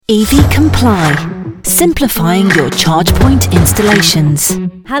EV Comply, simplifying your charge point installations.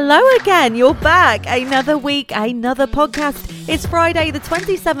 Hello again, you're back. Another week, another podcast. It's Friday the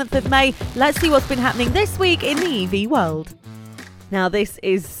 27th of May. Let's see what's been happening this week in the EV world. Now this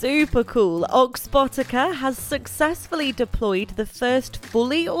is super cool. Oxbotica has successfully deployed the first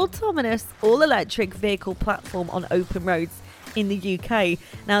fully autonomous all-electric vehicle platform on open roads in the UK.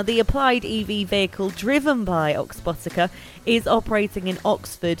 Now the applied EV vehicle driven by Oxbotica is operating in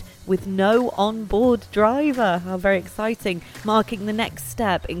Oxford with no onboard driver. How very exciting, marking the next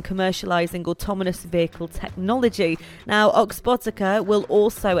step in commercialising autonomous vehicle technology. Now Oxbotica will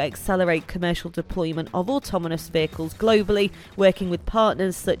also accelerate commercial deployment of autonomous vehicles globally, working with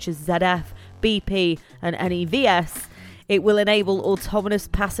partners such as ZF, BP and NEVS. It will enable autonomous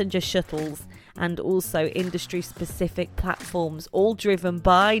passenger shuttles and also industry-specific platforms, all driven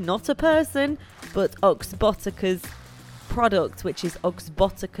by not a person, but Oxbotica's product, which is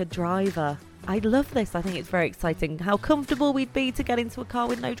Oxbotica Driver. I love this. I think it's very exciting. How comfortable we'd be to get into a car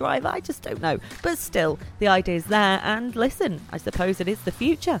with no driver, I just don't know. But still, the idea's there, and listen, I suppose it is the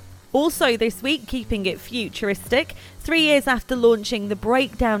future. Also this week, keeping it futuristic, 3 years after launching the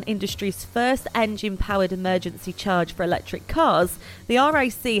breakdown industry's first engine-powered emergency charge for electric cars, the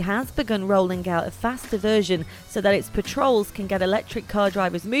RAC has begun rolling out a faster version so that its patrols can get electric car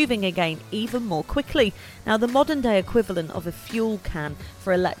drivers moving again even more quickly. Now, the modern-day equivalent of a fuel can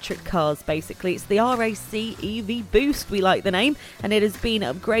for electric cars, basically. It's the RAC EV Boost, we like the name, and it has been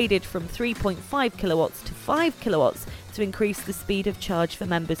upgraded from 3.5 kilowatts to 5 kilowatts to increase the speed of charge for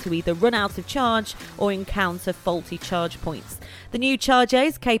members who either run out of charge or encounter faulty charge points. The new charger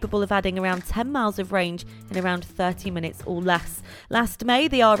is capable of adding around 10 miles of range in around 30 minutes or less. Last May,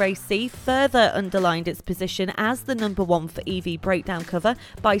 the RAC further underlined its position as the number one for EV breakdown cover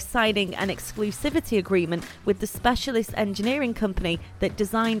by signing an exclusivity agreement with the specialist engineering company that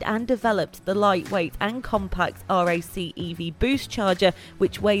designed and developed the lightweight and compact RAC EV Boost charger,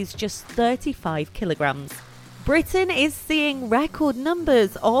 which weighs just 35 kilograms. Britain is seeing record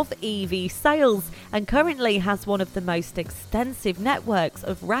numbers of EV sales and currently has one of the most extensive networks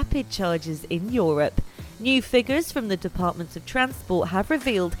of rapid chargers in Europe. New figures from the Department of Transport have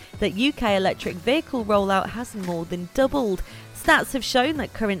revealed that UK electric vehicle rollout has more than doubled. Stats have shown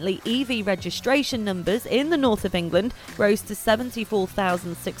that currently EV registration numbers in the north of England rose to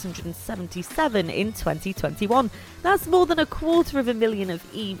 74,677 in 2021. That's more than 250,000 of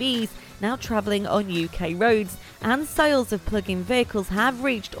EVs now travelling on UK roads, and sales of plug-in vehicles have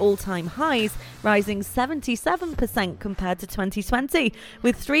reached all-time highs, rising 77% compared to 2020,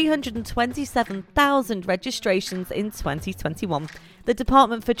 with 327,000 registrations in 2021. The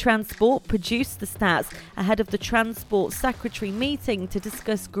Department for Transport produced the stats ahead of the Transport Secretary meeting to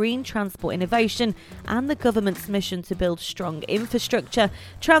discuss green transport innovation and the government's mission to build strong infrastructure,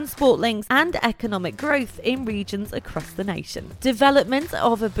 transport links and economic growth in regions across the nation. Development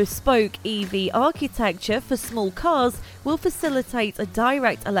of a bespoke EV architecture for small cars will facilitate a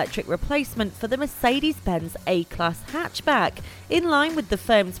direct electric replacement for the Mercedes-Benz A-Class hatchback, in line with the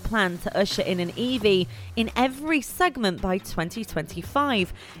firm's plan to usher in an EV in every segment by 2025.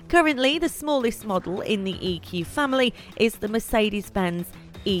 Currently, the smallest model in the EQ family is the Mercedes-Benz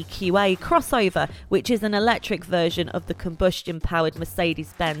EQA crossover, which is an electric version of the combustion-powered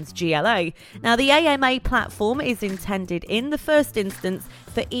Mercedes-Benz GLA. Now, the AMA platform is intended in the first instance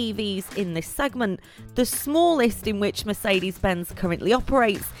for EVs in this segment, the smallest in which Mercedes-Benz currently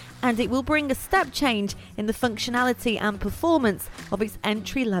operates, and it will bring a step change in the functionality and performance of its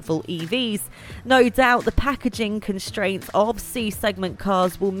entry-level EVs. No doubt the packaging constraints of C-segment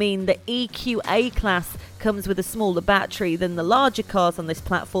cars will mean the EQA class comes with a smaller battery than the larger cars on this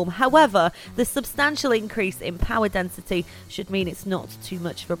platform. However, the substantial increase in power density should mean it's not too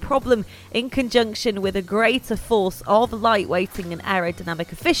much of a problem. In conjunction with a greater force of lightweighting and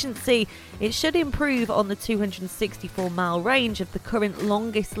aerodynamic efficiency, it should improve on the 264-mile range of the current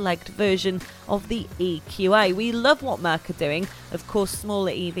longest-legged version of the EQA. We love what Merc are doing. Of course,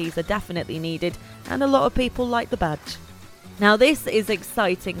 smaller EVs are definitely needed, and a lot of people like the badge. Now, this is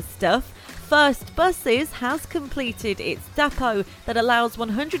exciting stuff. First Buses has completed its depot that allows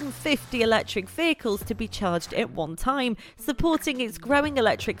 150 electric vehicles to be charged at one time, supporting its growing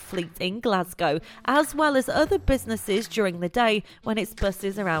electric fleet in Glasgow, as well as other businesses during the day when its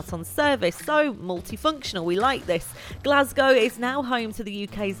buses are out on service. So multifunctional, we like this. Glasgow is now home to the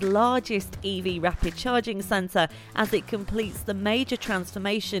UK's largest EV rapid charging centre as it completes the major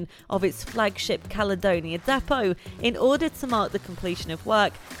transformation of its flagship Caledonia depot. In order to mark the completion of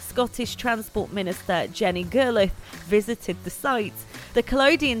work, Scottish Transport Transport Minister Jenny Gerlith visited the site. The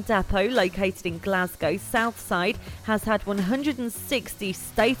Collodion depot, located in Glasgow, Southside, has had 160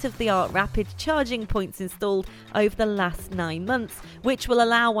 state-of-the-art rapid charging points installed over the last 9 months, which will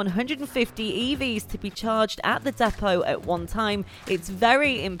allow 150 EVs to be charged at the depot at one time. It's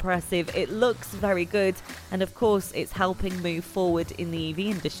very impressive, it looks very good, and of course it's helping move forward in the EV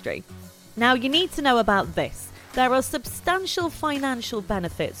industry. Now you need to know about this. There are substantial financial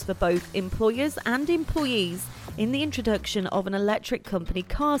benefits for both employers and employees in the introduction of an electric company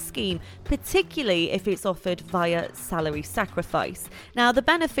car scheme, particularly if it's offered via salary sacrifice. Now, the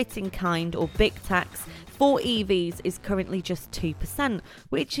benefit in kind, or BIC tax, for EVs is currently just 2%,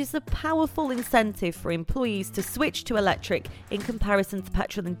 which is a powerful incentive for employees to switch to electric in comparison to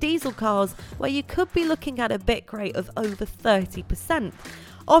petrol and diesel cars, where you could be looking at a BIC rate of over 30%.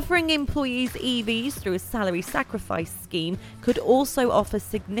 Offering employees EVs through a salary sacrifice scheme could also offer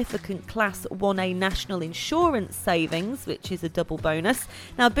significant Class 1A national insurance savings, which is a double bonus.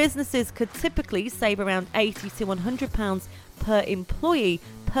 Now, businesses could typically save around £80 to £100 per employee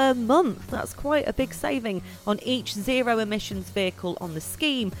per month. That's quite a big saving on each zero emissions vehicle on the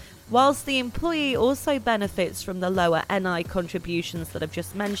scheme, whilst the employee also benefits from the lower NI contributions that I've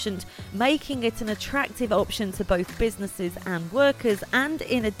just mentioned, making it an attractive option to both businesses and workers, and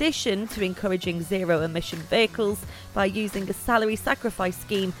in addition to encouraging zero emission vehicles by using a salary sacrifice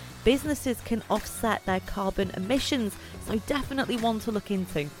scheme, businesses can offset their carbon emissions, so definitely one to look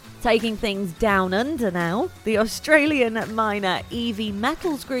into. Taking things down under now, the Australian miner EV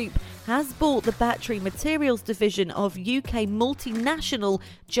Metals Group has bought the battery materials division of UK multinational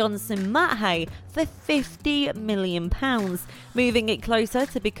Johnson Matthey for £50 million, moving it closer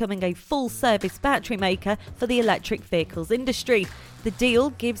to becoming a full-service battery maker for the electric vehicles industry. The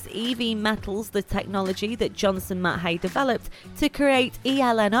deal gives EV Metals the technology that Johnson Matthey developed to create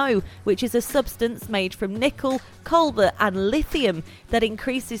eLNO, which is a substance made from nickel, cobalt and lithium that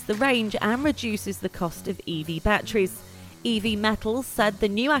increases the range and reduces the cost of EV batteries. EV Metals said the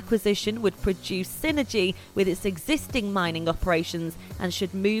new acquisition would produce synergy with its existing mining operations and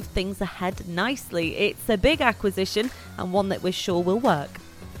should move things ahead nicely. It's a big acquisition and one that we're sure will work.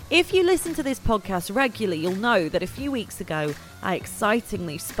 If you listen to this podcast regularly, you'll know that a few weeks ago I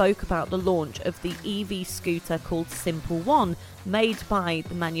excitingly spoke about the launch of the EV scooter called Simple One, made by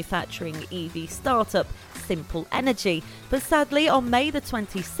the manufacturing EV startup Simple Energy. But sadly, on May the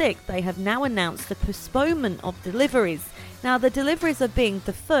 26th, they have now announced the postponement of deliveries. Now, the deliveries are being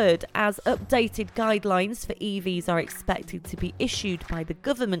deferred as updated guidelines for EVs are expected to be issued by the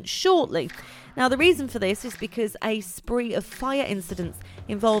government shortly. Now, the reason for this is because a spree of fire incidents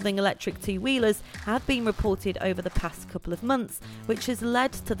involving electric two-wheelers have been reported over the past couple of months, which has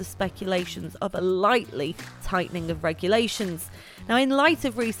led to the speculations of a likely tightening of regulations. Now, in light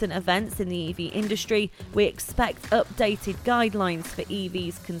of recent events in the EV industry, we expect updated guidelines for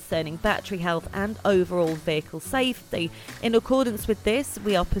EVs concerning battery health and overall vehicle safety. In accordance with this,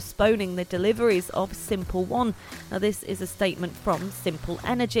 we are postponing the deliveries of Simple One. Now, this is a statement from Simple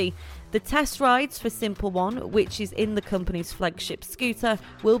Energy. The test rides for Simple One, which is in the company's flagship scooter,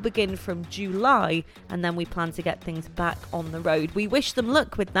 will begin from July, and then we plan to get things back on the road. We wish them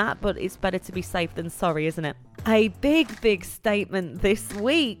luck with that, but it's better to be safe than sorry, isn't it? A big statement this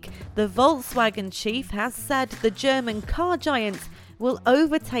week. The Volkswagen chief has said the German car giant will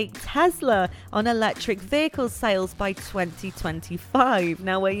overtake Tesla on electric vehicle sales by 2025.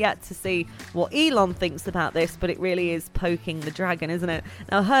 Now, we're yet to see what Elon thinks about this, but it really is poking the dragon, isn't it?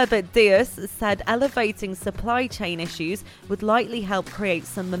 Now, Herbert Diess said elevating supply chain issues would likely help create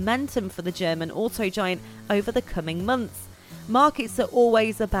some momentum for the German auto giant over the coming months. Markets are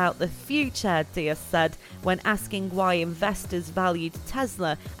always about the future, Diaz said, when asking why investors valued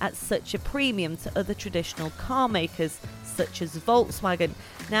Tesla at such a premium to other traditional car makers, such as Volkswagen.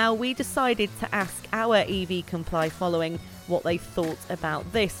 Now, we decided to ask our EV comply following what they thought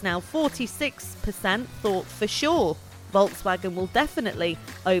about this. Now, 46% thought for sure Volkswagen will definitely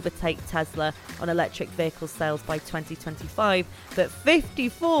overtake Tesla on electric vehicle sales by 2025, but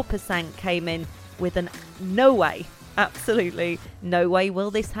 54% came in with an no way. Absolutely no way will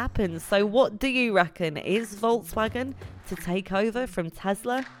this happen. So what do you reckon? Is Volkswagen to take over from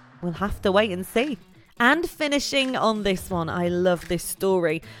Tesla? We'll have to wait and see. And finishing on this one, I love this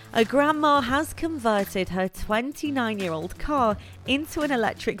story. A grandma has converted her 29-year-old car into an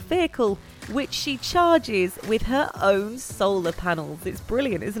electric vehicle, which she charges with her own solar panels. It's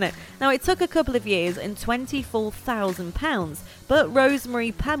brilliant, isn't it? Now, it took a couple of years and £24,000, but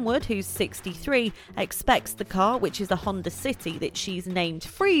Rosemary Penwood, who's 63, expects the car, which is a Honda City that she's named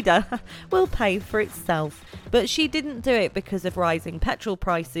Frida, will pay for itself. But she didn't do it because of rising petrol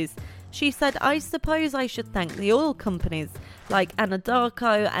prices. She said, I suppose I should thank the oil companies like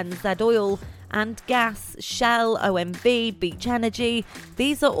Anadarko and Z Oil and Gas, Shell, OMV, Beach Energy.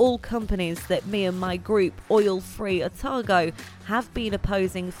 These are all companies that me and my group, Oil Free Otago, have been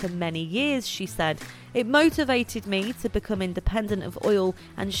opposing for many years, she said. It motivated me to become independent of oil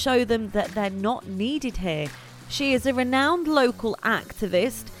and show them that they're not needed here. She is a renowned local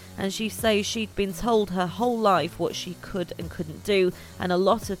activist, and she says she'd been told her whole life what she could and couldn't do, and a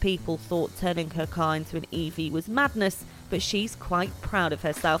lot of people thought turning her car into an EV was madness, but she's quite proud of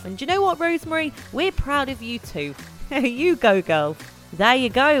herself. And do you know what, Rosemary? We're proud of you too. You go, girl. There you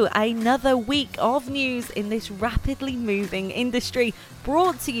go, another week of news in this rapidly moving industry,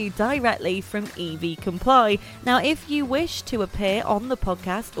 brought to you directly from EV Comply. Now, if you wish to appear on the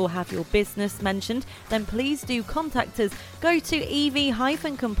podcast or have your business mentioned, then please do contact us. Go to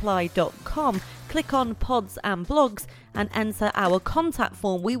ev-comply.com, click on pods and blogs, and enter our contact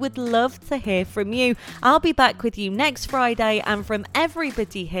form. We would love to hear from you. I'll be back with you next Friday, and from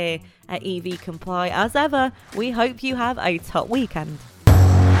everybody here at EV Comply, as ever, we hope you have a top weekend.